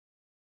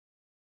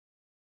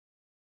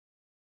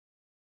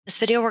This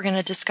video we're going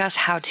to discuss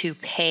how to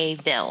pay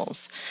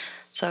bills.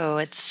 So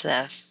it's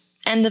the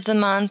end of the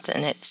month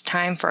and it's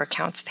time for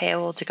accounts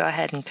payable to go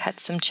ahead and cut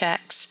some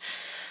checks.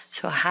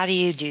 So how do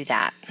you do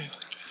that?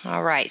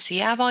 All right, so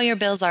you have all your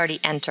bills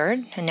already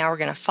entered, and now we're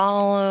going to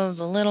follow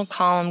the little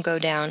column, go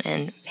down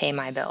and pay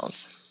my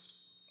bills.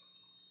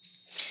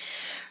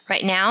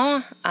 Right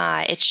now,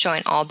 it's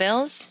showing all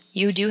bills.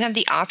 You do have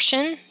the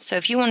option, so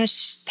if you want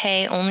to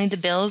pay only the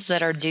bills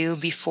that are due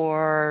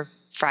before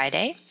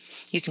Friday,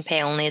 you can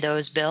pay only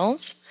those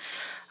bills.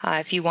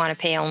 If you want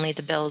to pay only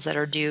the bills that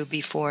are due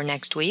before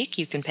next week,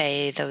 you can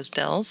pay those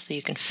bills, so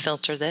you can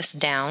filter this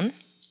down.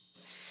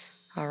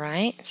 All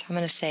right, so I'm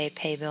going to say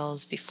pay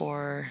bills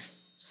before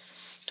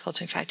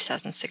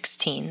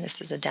 12/25/2016. This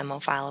is a demo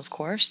file, of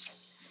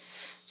course.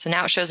 So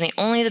now it shows me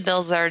only the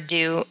bills that are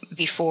due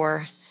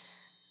before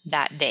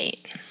that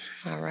date.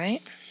 All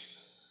right.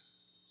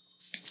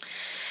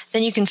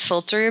 Then you can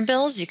filter your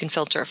bills. You can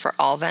filter for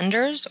all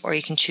vendors, or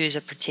you can choose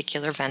a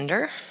particular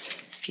vendor.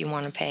 If you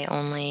want to pay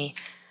only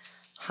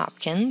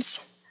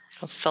Hopkins,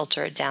 it'll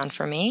filter it down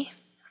for me.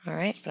 All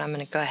right, but I'm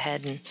going to go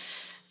ahead and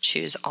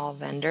choose all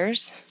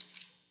vendors.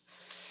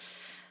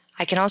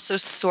 I can also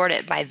sort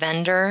it by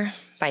vendor,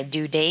 by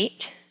due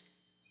date,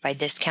 by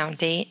discount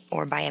date,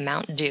 or by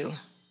amount due.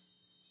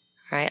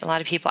 All right, a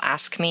lot of people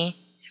ask me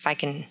if I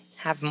can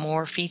have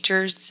more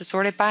features to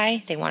sort it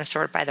by. They want to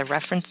sort it by the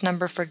reference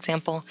number, for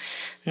example,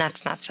 and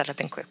that's not set up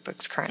in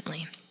QuickBooks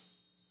currently.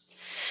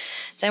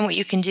 Then what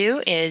you can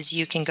do is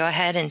you can go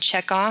ahead and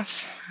check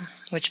off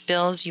which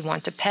bills you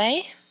want to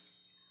pay.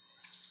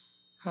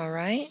 All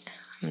right,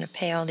 I'm going to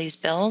pay all these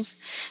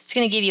bills. It's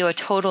going to give you a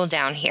total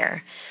down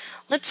here.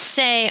 Let's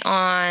say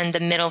on the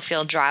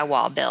Middlefield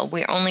drywall bill,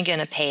 we're only going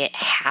to pay it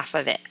half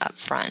of it up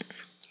front.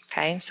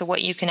 Okay, so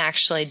what you can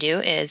actually do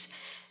is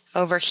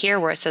over here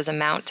where it says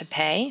amount to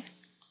pay,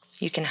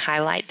 you can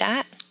highlight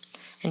that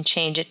and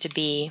change it to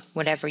be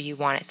whatever you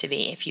want it to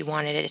be. If you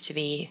wanted it to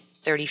be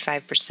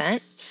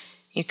 35%,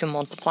 you can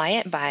multiply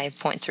it by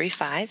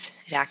 0.35.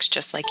 It acts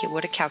just like you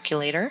would a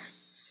calculator.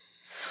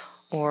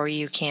 Or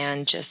you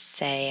can just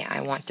say, I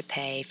want to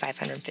pay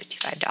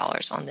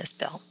 $555 on this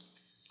bill.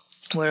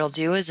 What it'll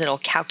do is it'll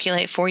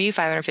calculate for you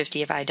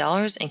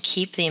 $555 and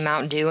keep the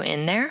amount due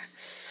in there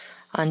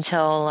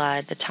until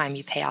the time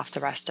you pay off the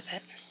rest of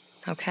it.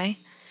 Okay?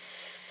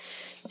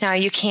 Now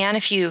you can,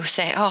 if you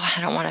say, oh, I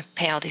don't want to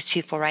pay all these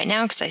people right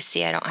now because I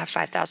see I don't have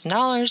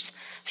 $5,000,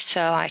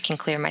 so I can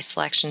clear my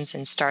selections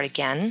and start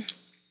again.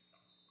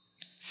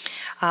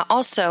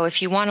 Also,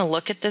 if you want to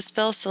look at this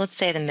bill, so let's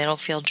say the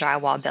Middlefield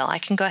drywall bill, I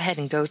can go ahead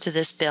and go to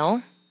this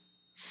bill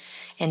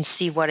and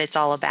see what it's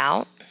all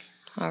about.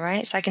 All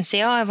right, so I can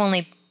see, oh, I've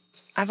only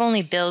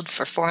billed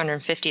for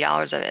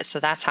 $450 of it, so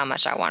that's how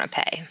much I want to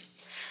pay.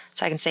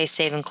 So I can say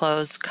save and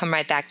close, come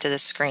right back to the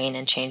screen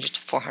and change it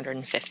to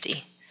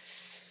 $450.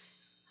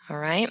 All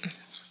right.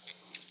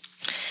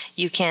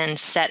 You can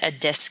set a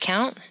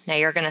discount. Now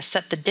you're going to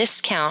set the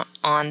discount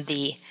on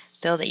the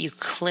bill that you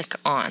click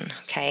on.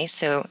 Okay,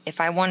 so if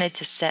I wanted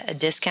to set a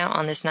discount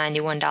on this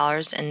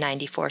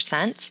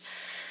 $91.94,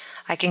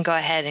 I can go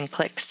ahead and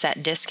click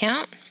set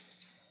discount.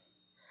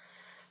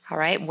 All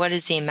right, what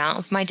is the amount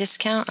of my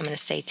discount? I'm going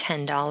to say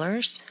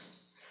 $10.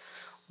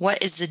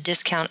 What is the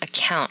discount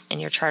account in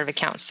your chart of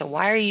accounts? So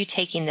why are you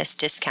taking this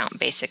discount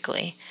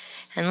basically?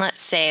 And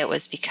let's say it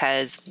was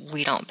because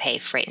we don't pay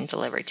freight and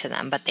delivery to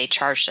them, but they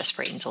charged us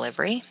freight and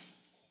delivery.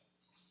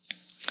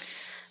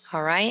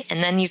 All right,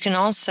 and then you can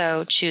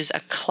also choose a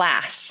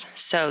class.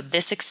 So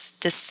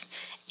this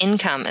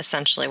income,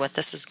 essentially what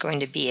this is going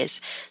to be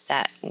is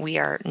that we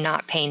are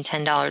not paying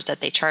 $10 that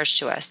they charge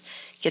to us.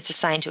 It gets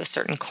assigned to a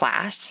certain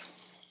class.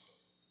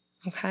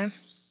 Okay.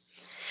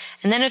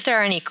 And then if there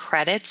are any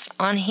credits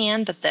on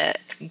hand that the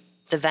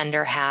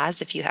vendor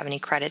has, if you have any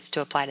credits to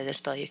apply to this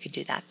bill, you could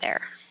do that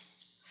there.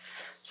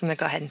 So I'm going to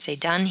go ahead and say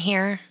done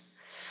here.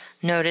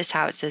 Notice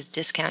how it says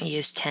discount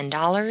used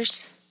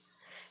 $10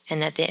 and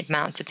that the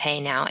amount to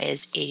pay now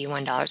is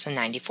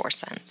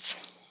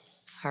 $81.94.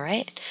 All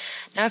right.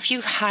 Now if you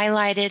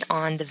highlighted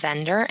on the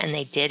vendor and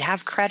they did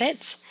have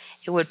credits,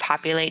 it would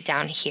populate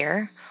down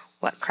here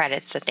what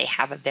credits that they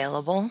have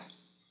available.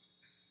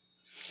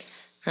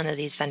 None of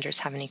these vendors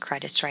have any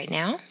credits right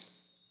now.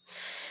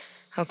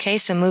 Okay,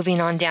 so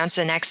moving on down to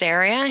the next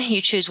area,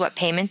 you choose what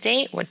payment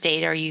date. What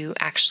date are you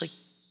actually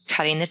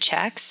cutting the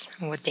checks?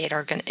 And what date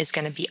is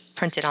going to be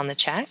printed on the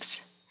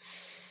checks?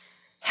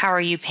 How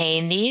are you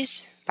paying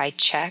these? By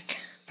check,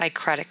 by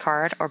credit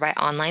card, or by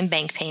online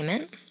bank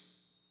payment?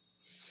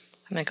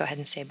 I'm going to go ahead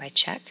and say by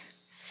check.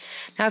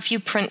 Now, if you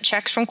print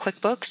checks from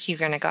QuickBooks, you're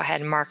going to go ahead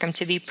and mark them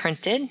to be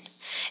printed.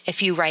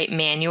 If you write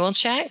manual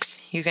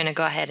checks, you're going to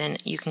go ahead and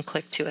you can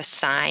click to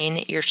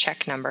assign your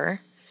check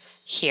number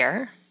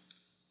here.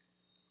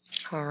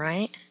 All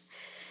right.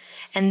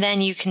 And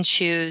then you can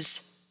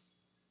choose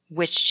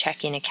which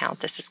checking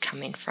account this is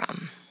coming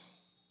from,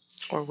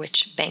 or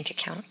which bank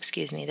account,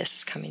 excuse me, this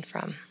is coming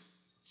from.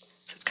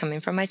 So it's coming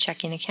from my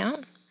checking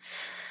account.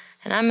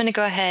 And I'm going to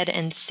go ahead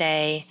and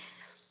say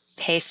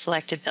pay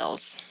selected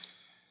bills.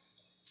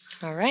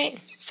 All right,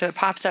 so it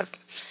pops up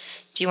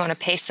Do you want to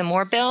pay some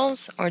more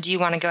bills, or do you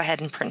want to go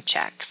ahead and print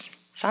checks?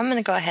 So I'm going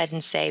to go ahead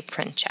and say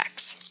print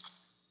checks.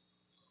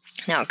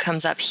 Now it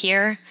comes up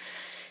here.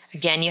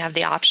 Again, you have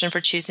the option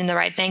for choosing the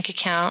right bank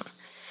account.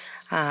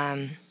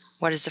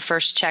 What is the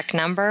first check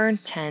number?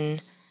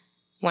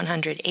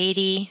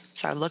 10180.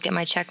 So I look at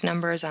my check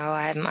numbers. Oh,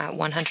 I'm at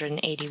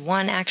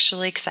 181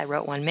 actually, because I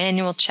wrote one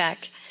manual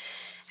check.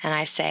 And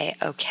I say,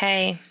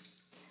 okay.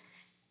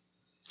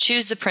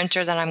 Choose the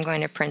printer that I'm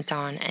going to print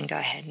on and go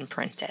ahead and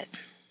print it.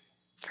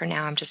 For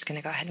now, I'm just going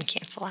to go ahead and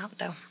cancel out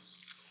though.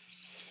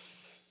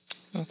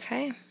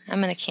 Okay,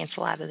 I'm going to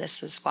cancel out of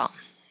this as well.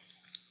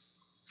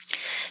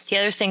 The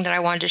other thing that I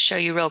wanted to show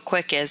you real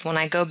quick is when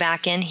I go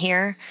back in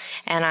here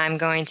and I'm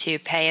going to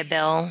pay a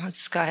bill,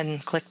 let's go ahead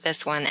and click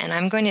this one, and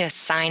I'm going to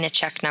assign a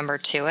check number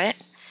to it.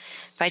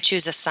 If I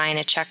choose assign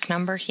a check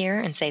number here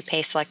and say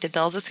pay selected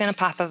bills, it's going to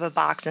pop up a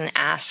box and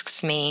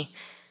asks me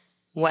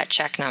what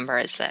check number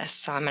is this.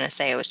 So I'm going to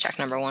say it was check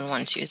number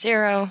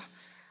 1120.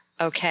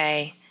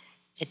 Okay.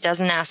 It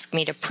doesn't ask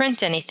me to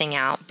print anything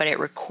out, but it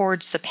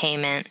records the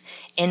payment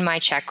in my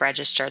check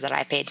register that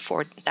I paid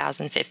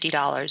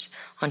 $4,050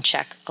 on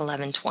check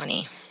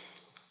 1120.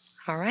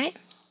 All right?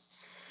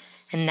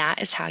 And that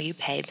is how you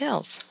pay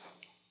bills.